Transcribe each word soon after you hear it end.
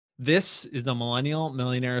This is the Millennial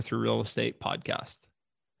Millionaire Through Real Estate podcast.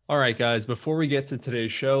 All right, guys, before we get to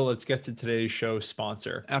today's show, let's get to today's show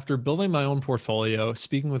sponsor. After building my own portfolio,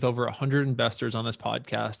 speaking with over 100 investors on this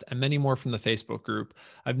podcast, and many more from the Facebook group,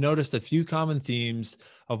 I've noticed a few common themes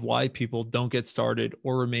of why people don't get started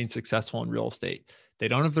or remain successful in real estate. They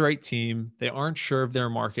don't have the right team, they aren't sure of their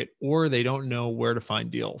market, or they don't know where to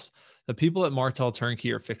find deals. The people at Martel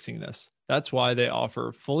Turnkey are fixing this. That's why they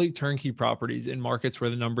offer fully turnkey properties in markets where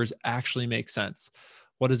the numbers actually make sense.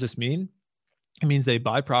 What does this mean? It means they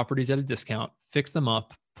buy properties at a discount, fix them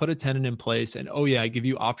up, put a tenant in place, and oh, yeah, give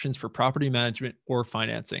you options for property management or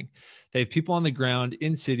financing. They have people on the ground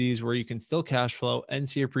in cities where you can still cash flow and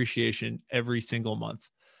see appreciation every single month.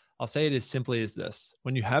 I'll say it as simply as this: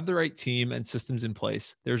 when you have the right team and systems in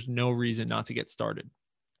place, there's no reason not to get started.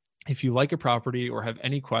 If you like a property or have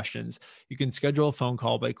any questions, you can schedule a phone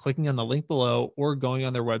call by clicking on the link below or going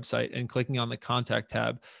on their website and clicking on the contact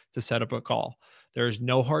tab to set up a call. There is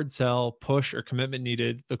no hard sell, push, or commitment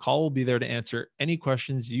needed. The call will be there to answer any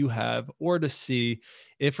questions you have or to see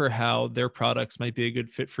if or how their products might be a good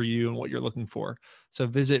fit for you and what you're looking for. So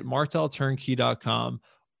visit martelturnkey.com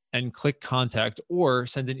and click contact or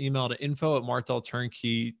send an email to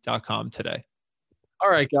info@martelturnkey.com today. All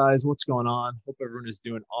right, guys, what's going on? Hope everyone is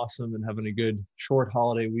doing awesome and having a good short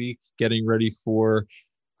holiday week, getting ready for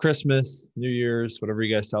Christmas, New Year's, whatever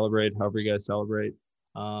you guys celebrate, however you guys celebrate.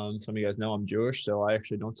 Some of you guys know I'm Jewish, so I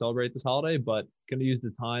actually don't celebrate this holiday, but going to use the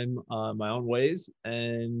time my own ways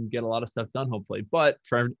and get a lot of stuff done, hopefully. But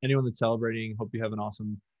for anyone that's celebrating, hope you have an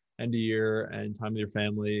awesome end of year and time with your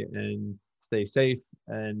family, and stay safe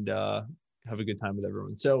and have a good time with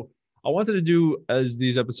everyone. So I wanted to do, as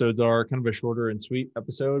these episodes are, kind of a shorter and sweet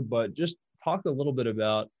episode, but just talk a little bit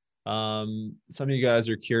about some of you guys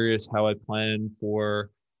are curious how I plan for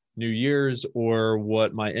New Year's or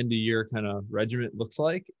what my end of year kind of regiment looks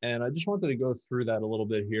like. And I just wanted to go through that a little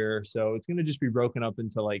bit here. So it's going to just be broken up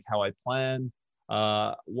into like how I plan,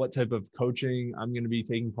 what type of coaching I'm going to be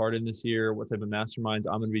taking part in this year, what type of masterminds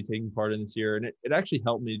I'm going to be taking part in this year. And it actually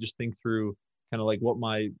helped me just think through kind of like what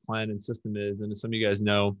my plan and system is. And as some of you guys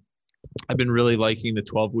know, I've been really liking the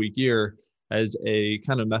 12-week year as a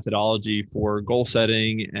kind of methodology for goal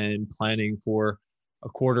setting and planning for a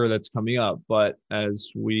quarter that's coming up. But as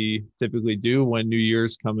we typically do when New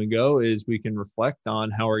Year's come and go, is we can reflect on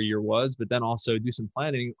how our year was, but then also do some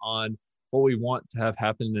planning on what we want to have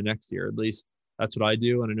happen in the next year. At least that's what I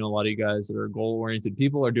do. And I know a lot of you guys that are goal-oriented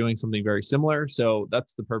people are doing something very similar. So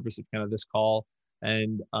that's the purpose of kind of this call.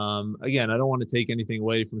 And again, I don't want to take anything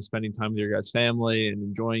away from spending time with your guys' family and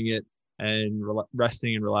enjoying it and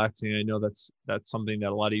resting and relaxing. I know that's something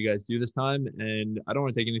that a lot of you guys do this time, and I don't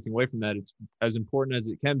want to take anything away from that. It's as important as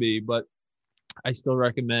it can be, but I still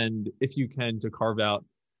recommend, if you can, to carve out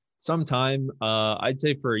some time. I'd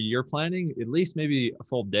say for a year planning, at least maybe a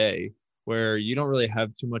full day where you don't really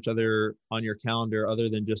have too much other on your calendar other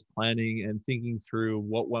than just planning and thinking through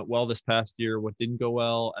what went well this past year, what didn't go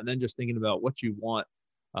well, and then just thinking about what you want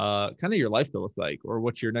kind of your life to look like, or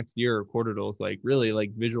what your next year or quarter to look like, really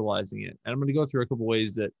like visualizing it. And I'm going to go through a couple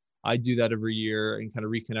ways that I do that every year and kind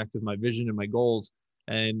of reconnect with my vision and my goals,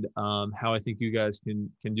 and how I think you guys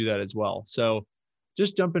can do that as well. So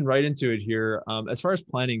just jumping right into it here. As far as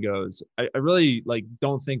planning goes, I really like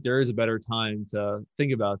don't think there is a better time to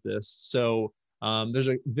think about this. So there's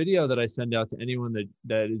a video that I send out to anyone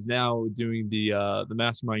that is now doing the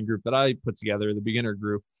mastermind group that I put together, the beginner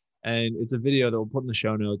group. And it's a video that we'll put in the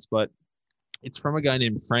show notes, but it's from a guy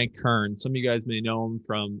named Frank Kern. Some of you guys may know him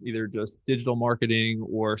from either just digital marketing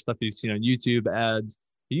or stuff you've seen on YouTube ads.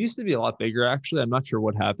 He used to be a lot bigger, actually. I'm not sure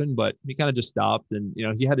what happened, but he kind of just stopped. And,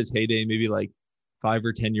 he had his heyday maybe like 5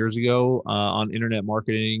 or 10 years ago on internet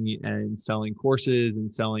marketing and selling courses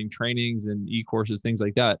and selling trainings and e-courses, things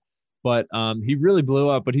like that. But he really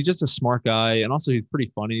blew up, but he's just a smart guy. And also he's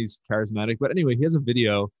pretty funny. He's charismatic. But anyway, he has a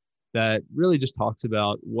video that really just talks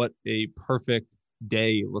about what a perfect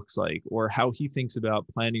day looks like, or how he thinks about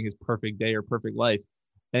planning his perfect day or perfect life.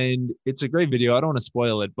 And it's a great video. I don't want to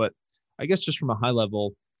spoil it, but I guess just from a high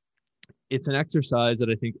level, it's an exercise that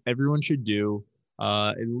I think everyone should do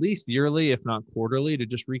at least yearly, if not quarterly, to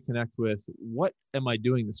just reconnect with, what am I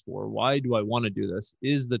doing this for? Why do I want to do this?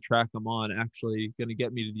 Is the track I'm on actually going to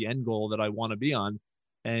get me to the end goal that I want to be on?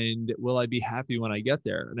 And will I be happy when I get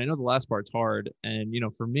there? And I know the last part's hard. And,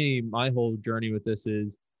 for me, my whole journey with this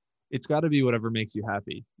is, it's got to be whatever makes you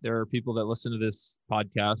happy. There are people that listen to this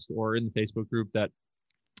podcast or in the Facebook group that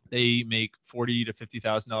they make $40,000 to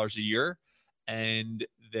 $50,000 a year, and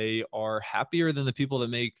they are happier than the people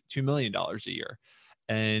that make $2 million a year.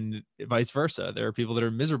 and vice versa. There are people that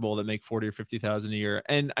are miserable that make 40 or 50,000 a year.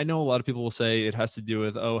 And I know a lot of people will say it has to do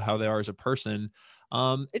with, oh, how they are as a person.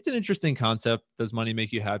 It's an interesting concept. Does money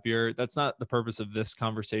make you happier? That's not the purpose of this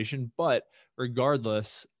conversation. But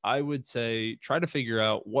regardless, I would say try to figure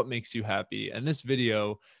out what makes you happy. And this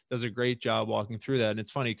video does a great job walking through that. And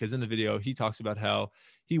it's funny because in the video, he talks about how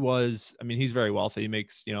he's very wealthy. He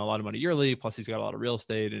makes, a lot of money yearly. Plus, he's got a lot of real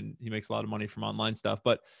estate and he makes a lot of money from online stuff.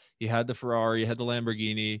 But he had the Ferrari, he had the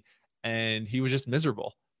Lamborghini, and he was just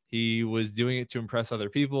miserable. He was doing it to impress other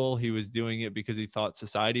people. He was doing it because he thought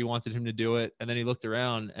society wanted him to do it. And then he looked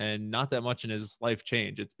around and not that much in his life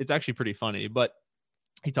changed. It's actually pretty funny, but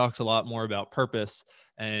he talks a lot more about purpose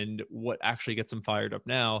and what actually gets him fired up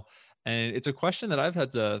now. And it's a question that I've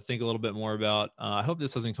had to think a little bit more about. I hope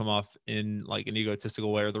this doesn't come off in like an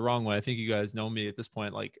egotistical way or the wrong way. I think you guys know me at this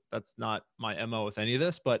point. Like that's not my MO with any of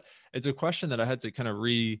this, but it's a question that I had to kind of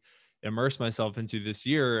immerse myself into this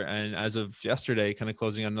year. And as of yesterday, kind of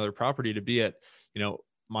closing on another property to be at,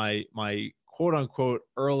 my quote unquote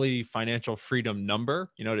early financial freedom number,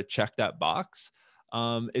 to check that box.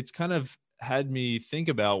 It's kind of had me think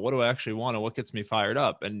about what do I actually want and what gets me fired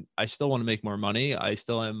up. And I still want to make more money. I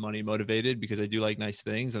still am money motivated because I do like nice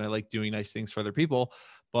things and I like doing nice things for other people.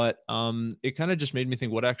 But it kind of just made me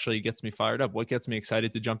think what actually gets me fired up, what gets me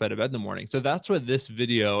excited to jump out of bed in the morning. So that's what this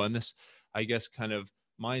video and this, I guess, kind of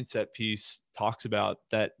mindset piece talks about,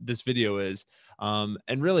 that this video is. And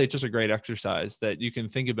really it's just a great exercise that you can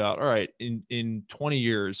think about, all right, in 20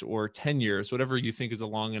 years or 10 years, whatever you think is a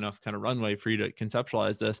long enough kind of runway for you to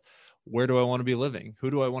conceptualize this, where do I want to be living? Who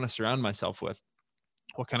do I want to surround myself with?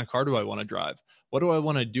 What kind of car do I want to drive? What do I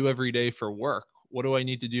want to do every day for work? What do I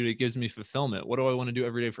need to do that gives me fulfillment? What do I want to do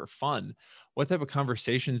every day for fun? What type of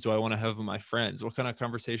conversations do I want to have with my friends? What kind of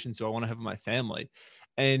conversations do I want to have with my family?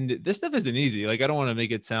 And this stuff isn't easy. Like, I don't want to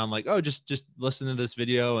make it sound like, oh, just listen to this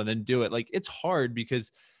video and then do it. Like, it's hard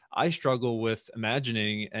because I struggle with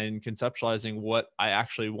imagining and conceptualizing what I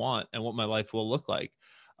actually want and what my life will look like.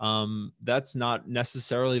 That's not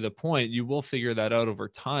necessarily the point. You will figure that out over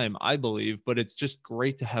time, I believe, but it's just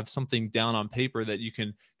great to have something down on paper that you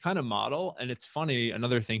can kind of model. And it's funny.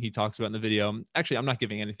 Another thing he talks about in the video, actually, I'm not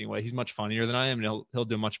giving anything away. He's much funnier than I am, and he'll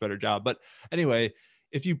do a much better job. But anyway,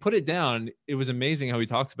 if you put it down, it was amazing how he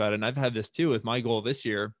talks about it. And I've had this too with my goal this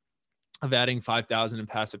year of adding 5,000 in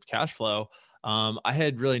passive cash flow. I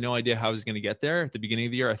had really no idea how I was going to get there at the beginning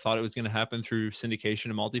of the year. I thought it was going to happen through syndication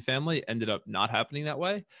and multifamily. Ended up not happening that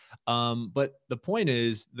way. But the point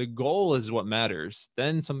is, the goal is what matters.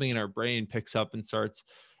 Then something in our brain picks up and starts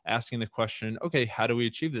asking the question, okay, how do we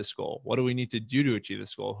achieve this goal? What do we need to do to achieve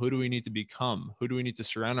this goal? Who do we need to become? Who do we need to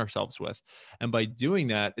surround ourselves with? And by doing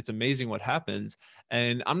that, it's amazing what happens.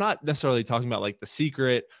 And I'm not necessarily talking about like The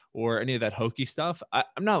Secret or any of that hokey stuff.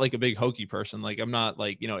 I'm not like a big hokey person. Like, I'm not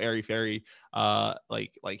like, airy fairy,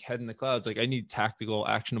 like head in the clouds. Like, I need tactical,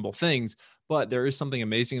 actionable things. But there is something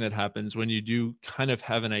amazing that happens when you do kind of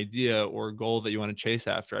have an idea or a goal that you want to chase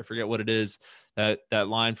after. I forget what it is, that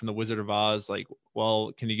line from the Wizard of Oz, like,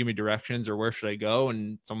 well, can you give me directions or where should I go?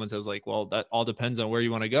 And someone says like, well, that all depends on where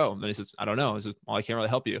you want to go. And then he says, I don't know. He says, well, I can't really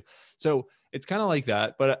help you. So it's kind of like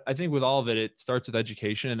that. But I think with all of it, it starts with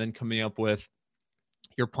education and then coming up with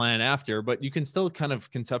your plan after, but you can still kind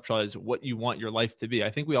of conceptualize what you want your life to be. I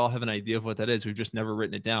think we all have an idea of what that is. We've just never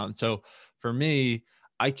written it down. So for me,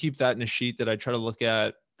 I keep that in a sheet that I try to look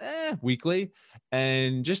at weekly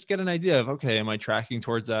and just get an idea of, okay, am I tracking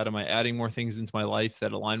towards that? Am I adding more things into my life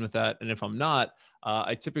that align with that? And if I'm not,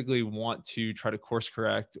 I typically want to try to course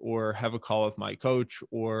correct or have a call with my coach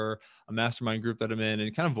or a mastermind group that I'm in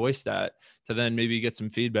and kind of voice that to then maybe get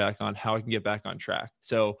some feedback on how I can get back on track.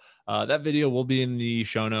 So that video will be in the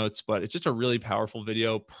show notes, but it's just a really powerful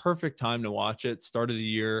video. Perfect time to watch it. Start of the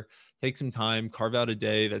year. Take some time, carve out a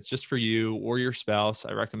day that's just for you or your spouse.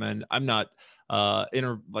 I recommend. I'm not in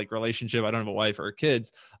a like relationship. I don't have a wife or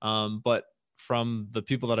kids, but from the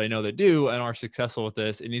people that I know that do and are successful with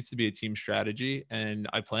this, it needs to be a team strategy. And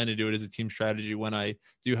I plan to do it as a team strategy when I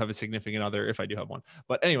do have a significant other, if I do have one.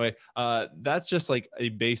 But anyway, that's just like a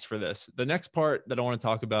base for this. The next part that I want to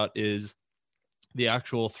talk about is the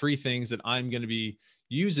actual 3 things that I'm going to be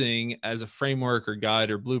using as a framework or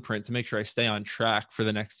guide or blueprint to make sure I stay on track for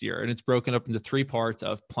the next year. And it's broken up into 3 parts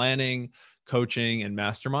of planning, coaching, and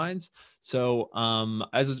masterminds. So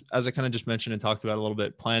as I kind of just mentioned and talked about a little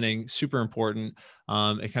bit, planning, super important.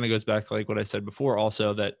 It kind of goes back to like what I said before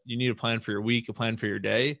also, that you need a plan for your week, a plan for your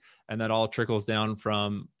day. And that all trickles down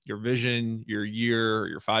from your vision, your year,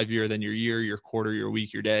 your 5-year, then your year, your quarter, your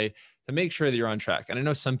week, your day, to make sure that you're on track. And I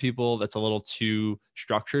know some people that's a little too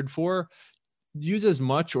structured for. use as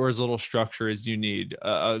much or as little structure as you need.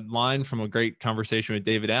 A line from a great conversation with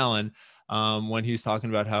David Allen, when he's talking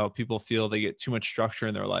about how people feel they get too much structure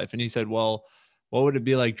in their life. And he said, well, what would it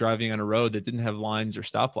be like driving on a road that didn't have lines or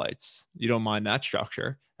stoplights? You don't mind that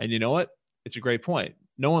structure. And you know what? It's a great point.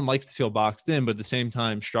 No one likes to feel boxed in, but at the same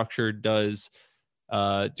time, structure does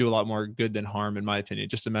do a lot more good than harm, in my opinion.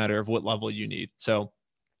 Just a matter of what level you need. So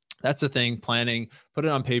that's the thing. Planning, put it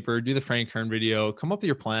on paper, do the Frank Kern video, come up with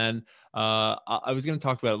your plan. I was going to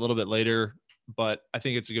talk about it a little bit later, but I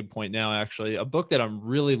think it's a good point now, actually. A book that I'm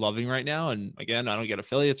really loving right now. And again, I don't get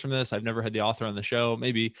affiliates from this. I've never had the author on the show,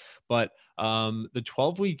 maybe, but the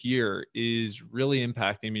 12-week year is really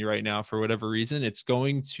impacting me right now for whatever reason. It's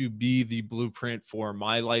going to be the blueprint for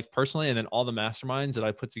my life personally, and then all the masterminds that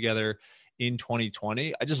I put together in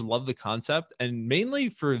 2020. I just love the concept, and mainly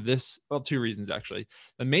for this, well, two reasons actually.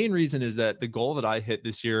 The main reason is that the goal that I hit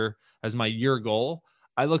this year as my year goal,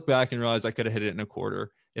 I look back and realize I could have hit it in a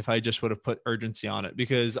quarter if I just would have put urgency on it,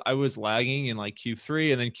 because I was lagging in like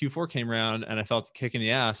Q3, and then Q4 came around and I felt a kick in the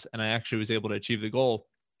ass, and I actually was able to achieve the goal.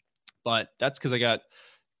 But that's because I got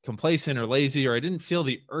complacent or lazy, or I didn't feel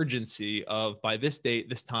the urgency of, by this date,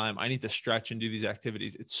 this time, I need to stretch and do these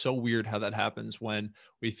activities. It's so weird how that happens when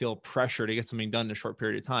we feel pressure to get something done in a short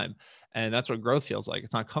period of time. And that's what growth feels like.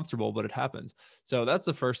 It's not comfortable, but it happens. So that's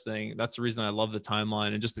the first thing. That's the reason I love the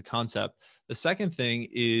timeline and just the concept. The second thing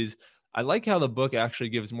is, I like how the book actually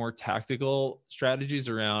gives more tactical strategies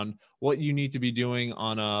around what you need to be doing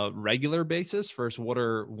on a regular basis versus what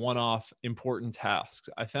are one-off important tasks.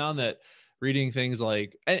 I found that reading things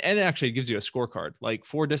like, and it actually gives you a scorecard, like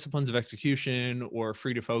 4 Disciplines of Execution or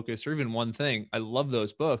Free to Focus, or even One Thing. I love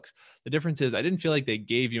those books. The difference is I didn't feel like they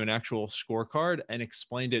gave you an actual scorecard and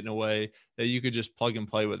explained it in a way that you could just plug and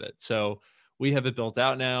play with it. So we have it built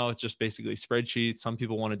out now. It's just basically spreadsheets. Some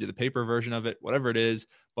people want to do the paper version of it, whatever it is,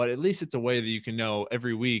 but at least it's a way that you can know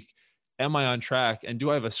every week, am I on track? And do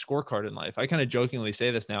I have a scorecard in life? I kind of jokingly say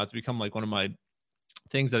this now. It's become like one of my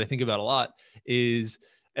things that I think about a lot. Is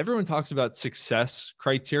everyone talks about success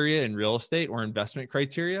criteria in real estate or investment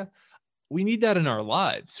criteria. We need that in our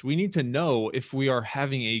lives. We need to know if we are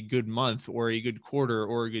having a good month or a good quarter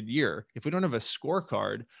or a good year. If we don't have a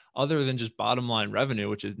scorecard other than just bottom line revenue,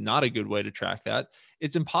 which is not a good way to track that,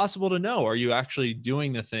 it's impossible to know, are you actually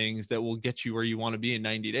doing the things that will get you where you want to be in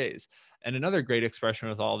 90 days? And another great expression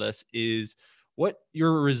with all this is, what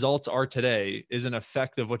your results are today is an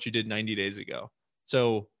effect of what you did 90 days ago.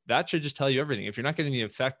 So that should just tell you everything. If you're not getting the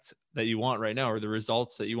effect that you want right now, or the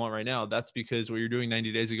results that you want right now, that's because what you're doing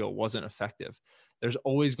 90 days ago wasn't effective. There's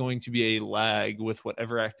always going to be a lag with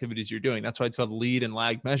whatever activities you're doing. That's why it's called lead and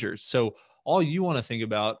lag measures. So all you want to think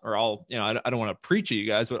about, or I don't want to preach at you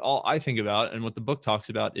guys, but all I think about and what the book talks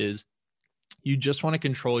about is, you just want to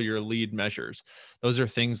control your lead measures. Those are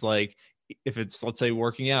things like, if it's, let's say,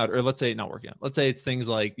 working out, or let's say not working out, let's say it's things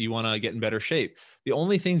like you want to get in better shape. The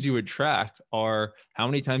only things you would track are how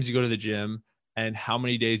many times you go to the gym and how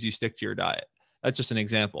many days you stick to your diet. That's just an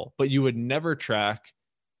example, but you would never track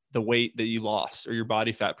the weight that you lost or your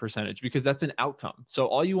body fat percentage, because that's an outcome. So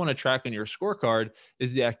all you want to track on your scorecard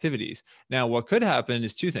is the activities. Now, what could happen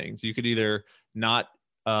is two things. You could either not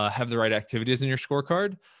have the right activities in your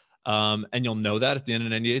scorecard, and you'll know that at the end of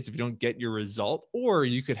 90 days if you don't get your result, or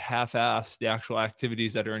you could half-ass the actual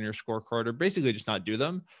activities that are in your scorecard, or basically just not do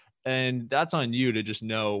them. And that's on you to just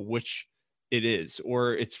know which it is,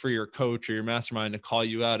 or it's for your coach or your mastermind to call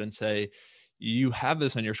you out and say, you have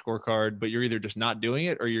this on your scorecard, but you're either just not doing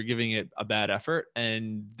it or you're giving it a bad effort.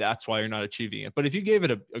 And that's why you're not achieving it. But if you gave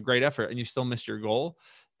it a great effort and you still missed your goal,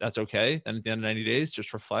 that's okay. Then at the end of 90 days,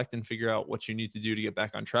 just reflect and figure out what you need to do to get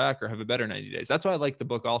back on track or have a better 90 days. That's why I like the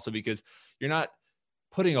book also, because you're not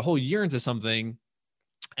putting a whole year into something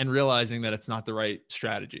and realizing that it's not the right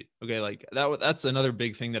strategy. Okay. Like that's another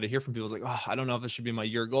big thing that I hear from people is like, oh, I don't know if this should be my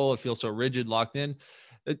year goal. It feels so rigid, locked in.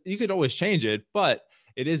 You could always change it, but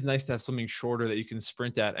it is nice to have something shorter that you can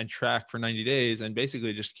sprint at and track for 90 days and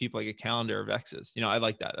basically just keep like a calendar of X's. I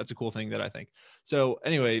like that. That's a cool thing that I think. So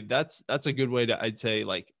anyway, that's a good way to, I'd say,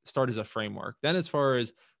 like, start as a framework. Then as far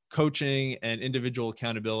as coaching and individual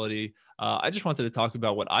accountability, I just wanted to talk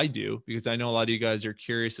about what I do, because I know a lot of you guys are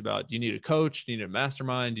curious about, do you need a coach? Do you need a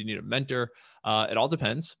mastermind? Do you need a mentor? It all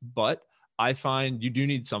depends, but I find you do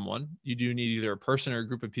need someone. You do need either a person or a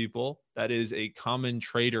group of people. That is a common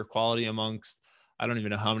trait or quality amongst, I don't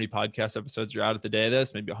even know how many podcast episodes are out at the day of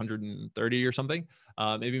this, maybe 130 or something,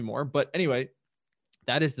 maybe more. But anyway,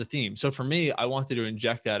 that is the theme. So for me, I wanted to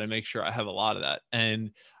inject that and make sure I have a lot of that.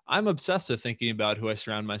 And I'm obsessed with thinking about who I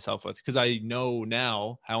surround myself with, because I know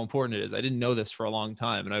now how important it is. I didn't know this for a long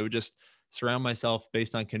time. And I would just surround myself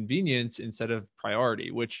based on convenience instead of priority,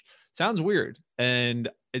 which sounds weird. And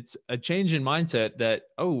it's a change in mindset that,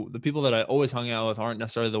 oh, the people that I always hung out with aren't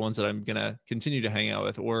necessarily the ones that I'm going to continue to hang out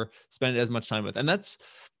with or spend as much time with. And that's,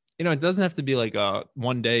 it doesn't have to be like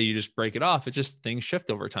one day you just break it off. It just, things shift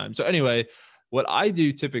over time. So anyway, what I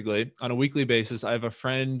do typically on a weekly basis, I have a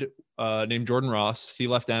friend named Jordan Ross. He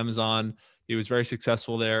left Amazon. He was very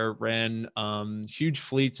successful there, ran huge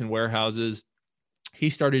fleets and warehouses. He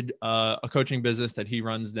started a coaching business that he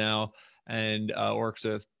runs now and works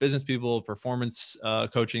with business people, performance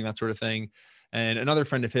coaching, that sort of thing. And another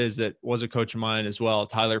friend of his that was a coach of mine as well,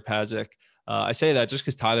 Tyler Pazik. I say that just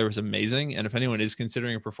because Tyler was amazing. And if anyone is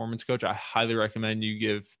considering a performance coach, I highly recommend you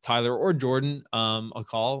give Tyler or Jordan a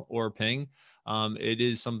call or a ping. It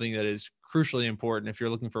is something that is crucially important if you're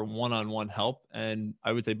looking for one-on-one help. And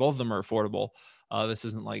I would say both of them are affordable. This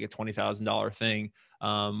isn't like a $20,000 thing.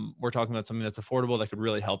 We're talking about something that's affordable that could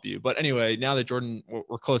really help you. But anyway, now that Jordan,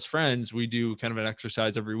 we're close friends, we do kind of an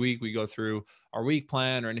exercise every week. We go through our week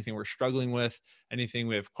plan or anything we're struggling with, anything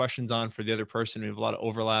we have questions on for the other person. We have a lot of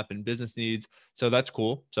overlap in business needs. So that's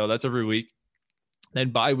cool. So that's every week.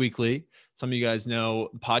 Then bi-weekly, some of you guys know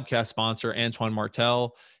podcast sponsor Antoine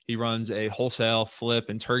Martel. He runs a wholesale flip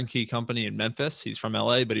and turnkey company in Memphis. He's from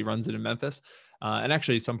LA, but he runs it in Memphis. And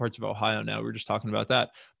actually some parts of Ohio now. We were just talking about that.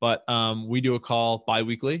 But we do a call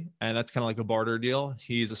bi-weekly, and that's kind of like a barter deal.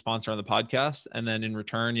 He's a sponsor on the podcast. And then in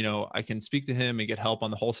return, I can speak to him and get help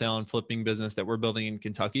on the wholesale and flipping business that we're building in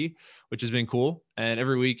Kentucky, which has been cool. And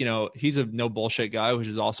every week, he's a no bullshit guy, which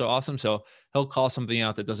is also awesome. So he'll call something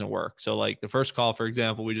out that doesn't work. So like the first call, for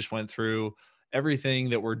example, we just went through everything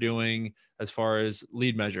that we're doing as far as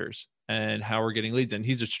lead measures and how we're getting leads. And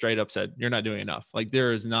he's just straight up said, you're not doing enough. Like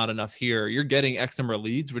there is not enough here. You're getting X number of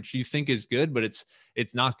leads, which you think is good, but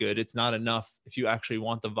it's not good. It's not enough if you actually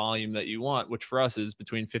want the volume that you want, which for us is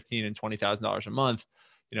between $15,000 and $20,000 a month,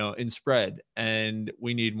 in spread. And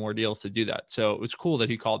we need more deals to do that. So it was cool that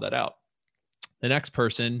he called that out. The next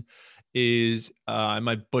person is, I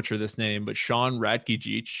might butcher this name, but Sean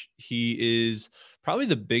Radkijic. He is probably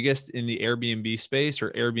the biggest in the Airbnb space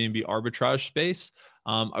or Airbnb arbitrage space.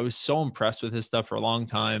 I was so impressed with his stuff for a long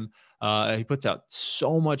time. He puts out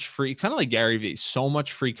so much free, kind of like Gary Vee, so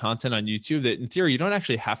much free content on YouTube that in theory, you don't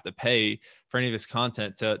actually have to pay for any of his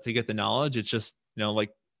content to get the knowledge. It's just,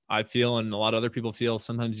 like I feel and a lot of other people feel,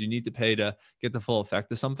 sometimes you need to pay to get the full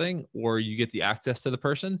effect of something, or you get the access to the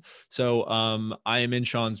person. So I am in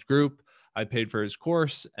Sean's group. I paid for his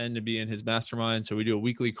course and to be in his mastermind. So we do a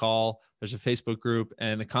weekly call. There's a Facebook group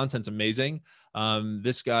and the content's amazing.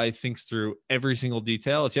 This guy thinks through every single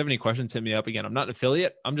detail. If you have any questions, hit me up. Again, I'm not an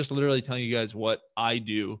affiliate. I'm just literally telling you guys what I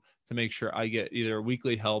do to make sure I get either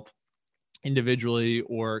weekly help individually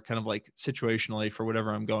or kind of like situationally for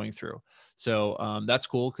whatever I'm going through. So that's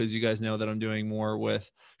cool because you guys know that I'm doing more with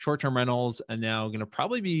short-term rentals and now going to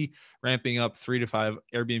probably be ramping up 3 to 5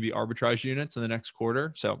 Airbnb arbitrage units in the next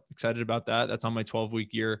quarter. So excited about that. That's on my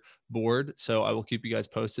 12-week year board. So I will keep you guys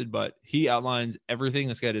posted, but he outlines everything.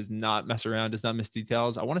 This guy does not mess around, does not miss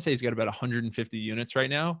details. I want to say he's got about 150 units right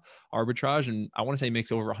now, arbitrage. And I want to say he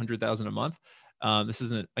makes over 100,000 a month. This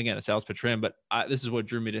isn't, again, a sales pitch for him, but this is what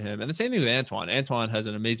drew me to him. And the same thing with Antoine. Antoine has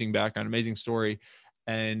an amazing background, amazing story,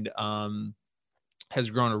 and has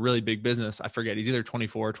grown a really big business. I forget, he's either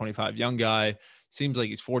 24 or 25, young guy, seems like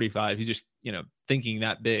he's 45. He's just, thinking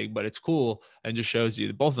that big, but it's cool and just shows you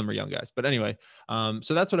that both of them are young guys. But anyway,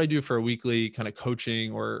 so that's what I do for a weekly kind of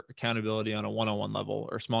coaching or accountability on a one-on-one level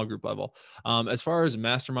or small group level. As far as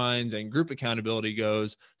masterminds and group accountability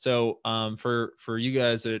goes, so for you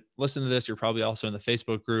guys that listen to this, you're probably also in the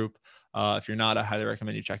Facebook group. If you're not, I highly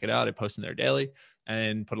recommend you check it out. I post in there daily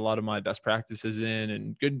and put a lot of my best practices in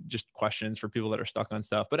and good just questions for people that are stuck on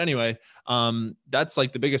stuff. But anyway, that's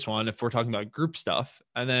like the biggest one if we're talking about group stuff.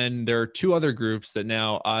 And then there are 2 other groups that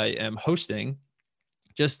now I am hosting.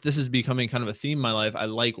 Just this is becoming kind of a theme in my life. I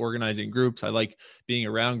like organizing groups. I like being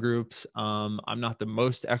around groups. I'm not the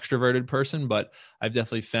most extroverted person, but I've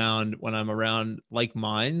definitely found when I'm around like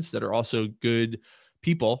minds that are also good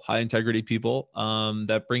people, high integrity people,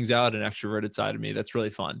 that brings out an extroverted side of me. That's really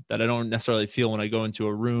fun that I don't necessarily feel when I go into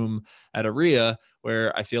a room at a RIA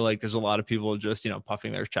where I feel like there's a lot of people just,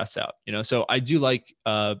 puffing their chests out, so I do like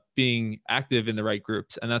being active in the right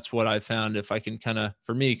groups. And that's what I found. If I can kind of,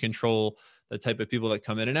 for me, control the type of people that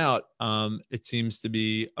come in and out, it seems to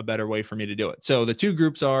be a better way for me to do it. So the 2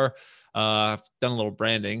 groups are, I've done a little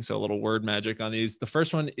branding, so a little word magic on these. The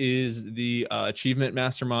first one is the Achievement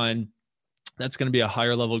Mastermind. That's going to be a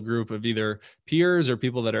higher level group of either peers or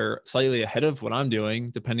people that are slightly ahead of what I'm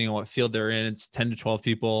doing, depending on what field they're in. It's 10 to 12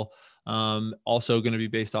 people. Also going to be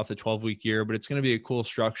based off the 12-week year, but it's going to be a cool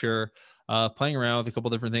structure. playing around with a couple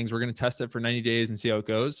different things. We're going to test it for 90 days and see how it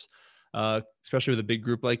goes, especially with a big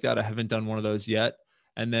group like that. I haven't done one of those yet.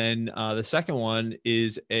 And then the second one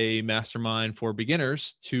is a mastermind for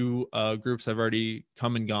beginners. Two groups have already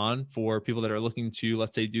come and gone for people that are looking to,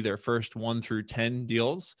 let's say, do their first 1 through 10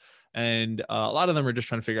 deals. And a lot of them are just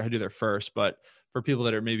trying to figure out how to do their first. But for people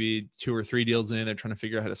that are maybe 2 or 3 deals in, they're trying to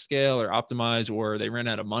figure out how to scale or optimize, or they ran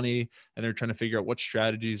out of money and they're trying to figure out what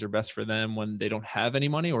strategies are best for them when they don't have any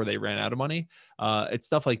money or they ran out of money. It's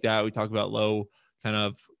stuff like that. We talk about low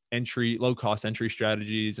cost entry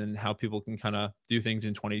strategies and how people can kind of do things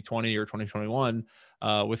in 2020 or 2021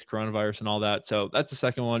 with coronavirus and all that. So that's the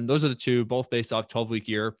second one. Those are the two, both based off 12-week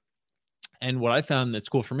year. And what I found that's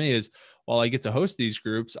cool for me is while I get to host these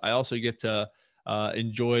groups, I also get to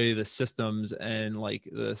enjoy the systems and like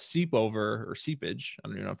the seep over or seepage. I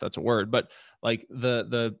don't even know if that's a word, but like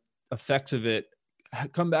the effects of it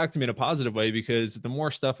come back to me in a positive way, because the more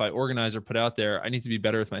stuff I organize or put out there, I need to be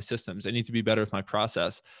better with my systems. I need to be better with my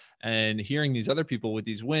process. And hearing these other people with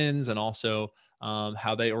these wins and also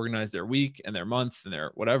how they organize their week and their month and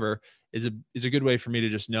their whatever is a good way for me to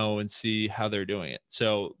just know and see how they're doing it.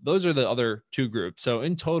 So those are the other two groups. So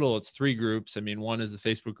in total, it's 3 groups. I mean, one is the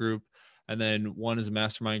Facebook group, and then one is a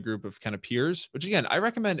mastermind group of kind of peers, which again, I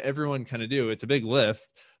recommend everyone kind of do. It's a big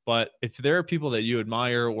lift, but if there are people that you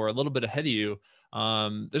admire or a little bit ahead of you,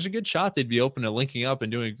 there's a good shot they'd be open to linking up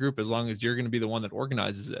and doing a group, as long as you're going to be the one that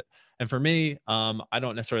organizes it. And for me, I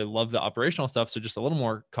don't necessarily love the operational stuff. So just a little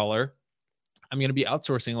more color. I'm going to be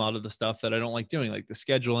outsourcing a lot of the stuff that I don't like doing, like the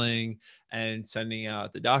scheduling and sending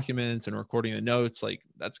out the documents and recording the notes. Like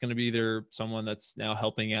that's going to be either someone that's now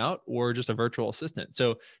helping out or just a virtual assistant.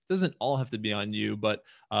 So it doesn't all have to be on you, but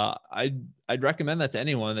I'd recommend that to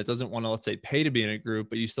anyone that doesn't want to, let's say, pay to be in a group,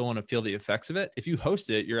 but you still want to feel the effects of it. If you host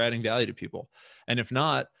it, you're adding value to people. And if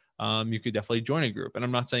not, you could definitely join a group. And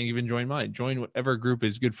I'm not saying even join mine, join whatever group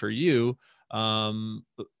is good for you.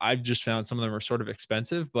 I've just found some of them are sort of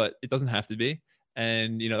expensive, but it doesn't have to be.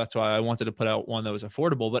 And, that's why I wanted to put out one that was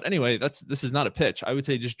affordable. But anyway, this is not a pitch. I would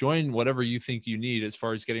say just join whatever you think you need as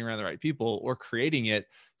far as getting around the right people or creating it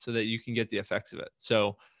so that you can get the effects of it.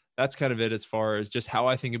 So that's kind of it as far as just how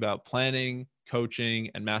I think about planning,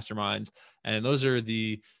 coaching, and masterminds. And those are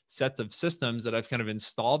the sets of systems that I've kind of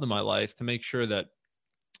installed in my life to make sure that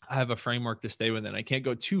I have a framework to stay within. I can't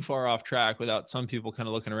go too far off track without some people kind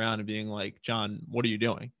of looking around and being like, John, what are you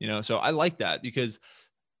doing? So I like that, because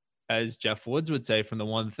as Jeff Woods would say from The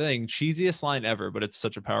One Thing, cheesiest line ever, but it's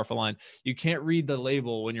such a powerful line. You can't read the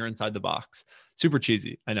label when you're inside the box. Super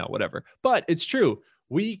cheesy. I know, whatever, but it's true.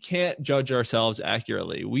 We can't judge ourselves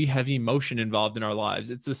accurately. We have emotion involved in our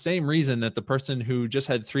lives. It's the same reason that the person who just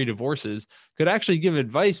had 3 divorces could actually give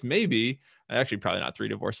advice, maybe, actually probably not 3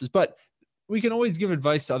 divorces, but we can always give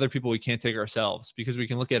advice to other people we can't take ourselves, because we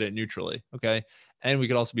can look at it neutrally. Okay. And we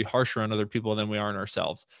could also be harsher on other people than we are on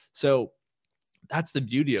ourselves. So that's the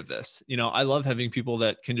beauty of this. I love having people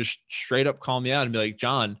that can just straight up call me out and be like,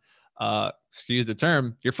 John, excuse the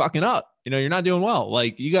term, you're fucking up. You're not doing well.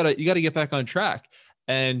 Like you gotta get back on track.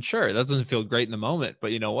 And sure, that doesn't feel great in the moment,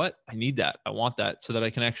 but you know what? I need that. I want that so that I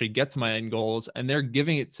can actually get to my end goals. And they're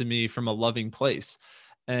giving it to me from a loving place.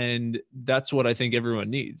 And that's what I think everyone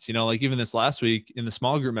needs. Like even this last week in the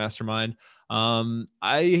small group mastermind,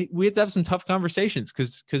 we had to have some tough conversations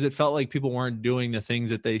because it felt like people weren't doing the things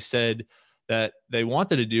that they said that they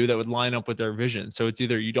wanted to do that would line up with their vision. So it's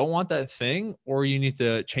either you don't want that thing, or you need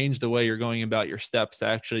to change the way you're going about your steps to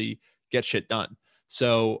actually get shit done.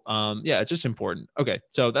 So it's just important. Okay.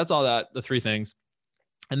 So that's all the 3 things.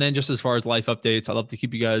 And then just as far as life updates, I love to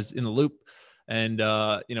keep you guys in the loop. And,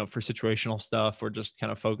 for situational stuff, or just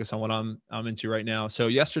kind of focus on what I'm into right now. So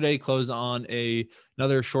yesterday closed on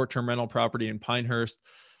another short-term rental property in Pinehurst.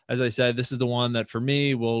 As I said, this is the one that for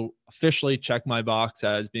me will officially check my box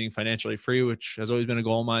as being financially free, which has always been a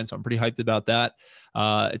goal of mine. So I'm pretty hyped about that.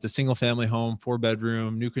 It's a single family home,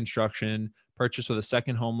 4-bedroom, new construction, purchased with a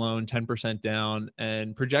second home loan, 10% down,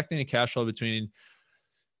 and projecting a cash flow between,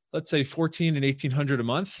 let's say, 14 and 1,800 a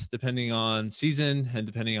month, depending on season and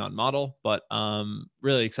depending on model, but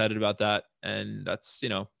really excited about that. And that's,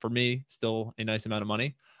 for me, still a nice amount of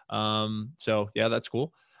money. So yeah, that's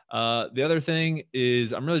cool. The other thing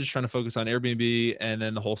is I'm really just trying to focus on Airbnb and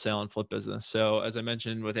then the wholesale and flip business. So as I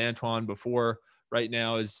mentioned with Antoine before, right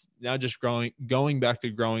now is now just going back to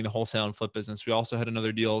growing the wholesale and flip business. We also had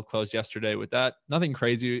another deal closed yesterday with that. Nothing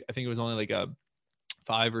crazy. I think it was only like a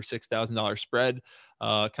 $5,000 or $6,000 spread,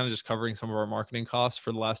 kind of just covering some of our marketing costs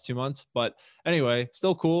for the last 2 months. But anyway,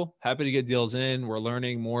 still cool. Happy to get deals in. We're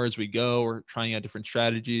learning more as we go. We're trying out different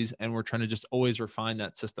strategies, and we're trying to just always refine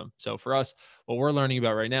that system. So for us, what we're learning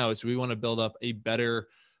about right now is we want to build up a better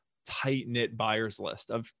tight knit buyers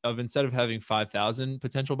list of instead of having 5,000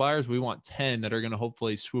 potential buyers, we want 10 that are going to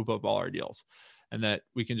hopefully swoop up all our deals, and that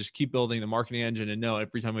we can just keep building the marketing engine and know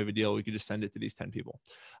every time we have a deal, we can just send it to these 10 people.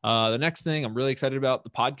 The next thing I'm really excited about, the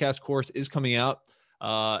podcast course is coming out.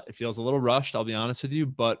 It feels a little rushed, I'll be honest with you,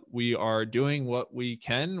 but we are doing what we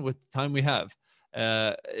can with the time we have.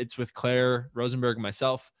 It's with Claire Rosenberg and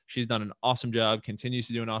myself. She's done an awesome job, continues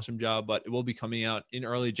to do an awesome job, but it will be coming out in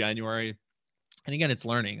early January. And again, it's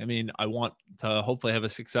learning. I mean, I want to hopefully have a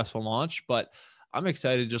successful launch, but I'm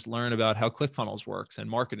excited to just learn about how ClickFunnels works and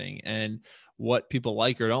marketing and what people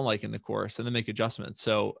like or don't like in the course, and then make adjustments.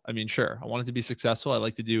 So, I mean, sure, I want it to be successful. I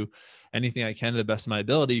like to do anything I can to the best of my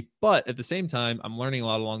ability, but at the same time, I'm learning a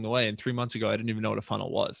lot along the way. And 3 months ago, I didn't even know what a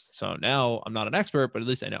funnel was. So now I'm not an expert, but at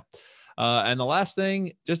least I know. And the last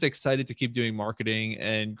thing, just excited to keep doing marketing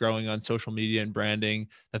and growing on social media and branding.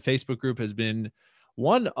 The Facebook group has been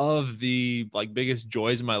one of the biggest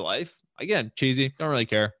joys of my life. Again, cheesy, don't really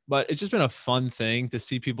care, but it's just been a fun thing to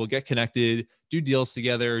see people get connected, do deals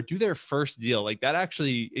together, do their first deal. That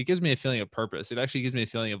actually, it gives me a feeling of purpose. It actually gives me a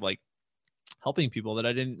feeling of helping people that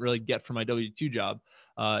I didn't really get from my W-2 job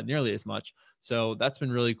nearly as much. So that's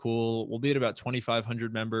been really cool. We'll be at about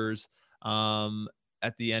 2,500 members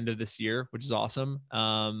at the end of this year, which is awesome.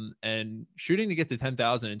 And shooting to get to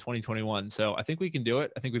 10,000 in 2021. So I think we can do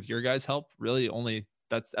it. I think with your guys' help, really only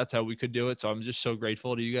that's how we could do it. So I'm just so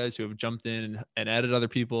grateful to you guys who have jumped in and added other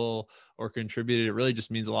people or contributed. It really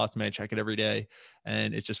just means a lot to me. I check it every day,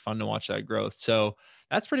 and it's just fun to watch that growth. So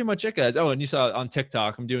that's pretty much it, guys. Oh, and you saw on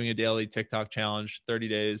TikTok, I'm doing a daily TikTok challenge, 30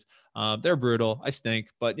 days. They're brutal. I stink,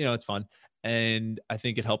 but it's fun. And I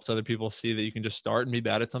think it helps other people see that you can just start and be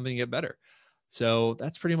bad at something and get better. So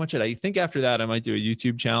that's pretty much it. I think after that, I might do a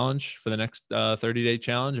YouTube challenge for the next 30-day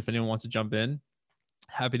challenge. If anyone wants to jump in,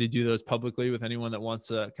 happy to do those publicly with anyone that wants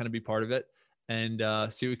to kind of be part of it and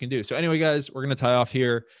see what we can do. So anyway, guys, we're going to tie off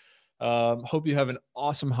here. Hope you have an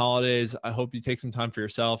awesome holidays. I hope you take some time for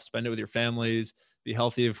yourself, spend it with your families, be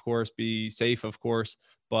healthy, of course, be safe, of course,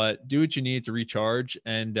 but do what you need to recharge.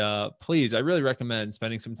 And please, I really recommend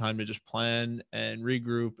spending some time to just plan and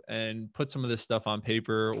regroup and put some of this stuff on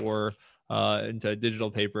paper or into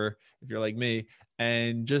digital paper if you're like me,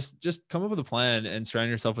 and just come up with a plan and surround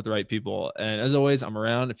yourself with the right people. And as always, I'm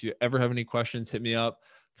around. If you ever have any questions, hit me up,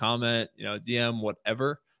 comment, DM,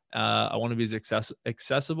 whatever. I want to be as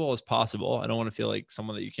accessible as possible. I don't want to feel like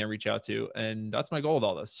someone that you can't reach out to. And that's my goal with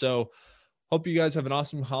all this. So hope you guys have an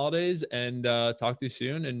awesome holidays, and talk to you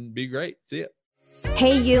soon, and be great. See ya.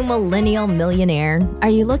 Hey, you millennial millionaire. Are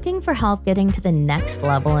you looking for help getting to the next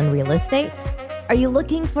level in real estate? Are you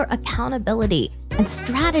looking for accountability and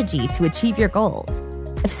strategy to achieve your goals?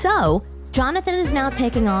 If so, Jonathan is now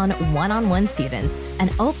taking on one-on-one students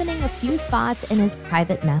and opening a few spots in his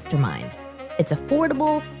private mastermind. It's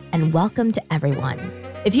affordable and welcome to everyone.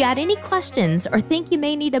 If you had any questions or think you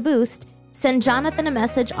may need a boost, send Jonathan a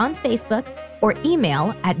message on Facebook or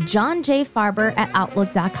email at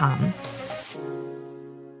johnjfarber@outlook.com.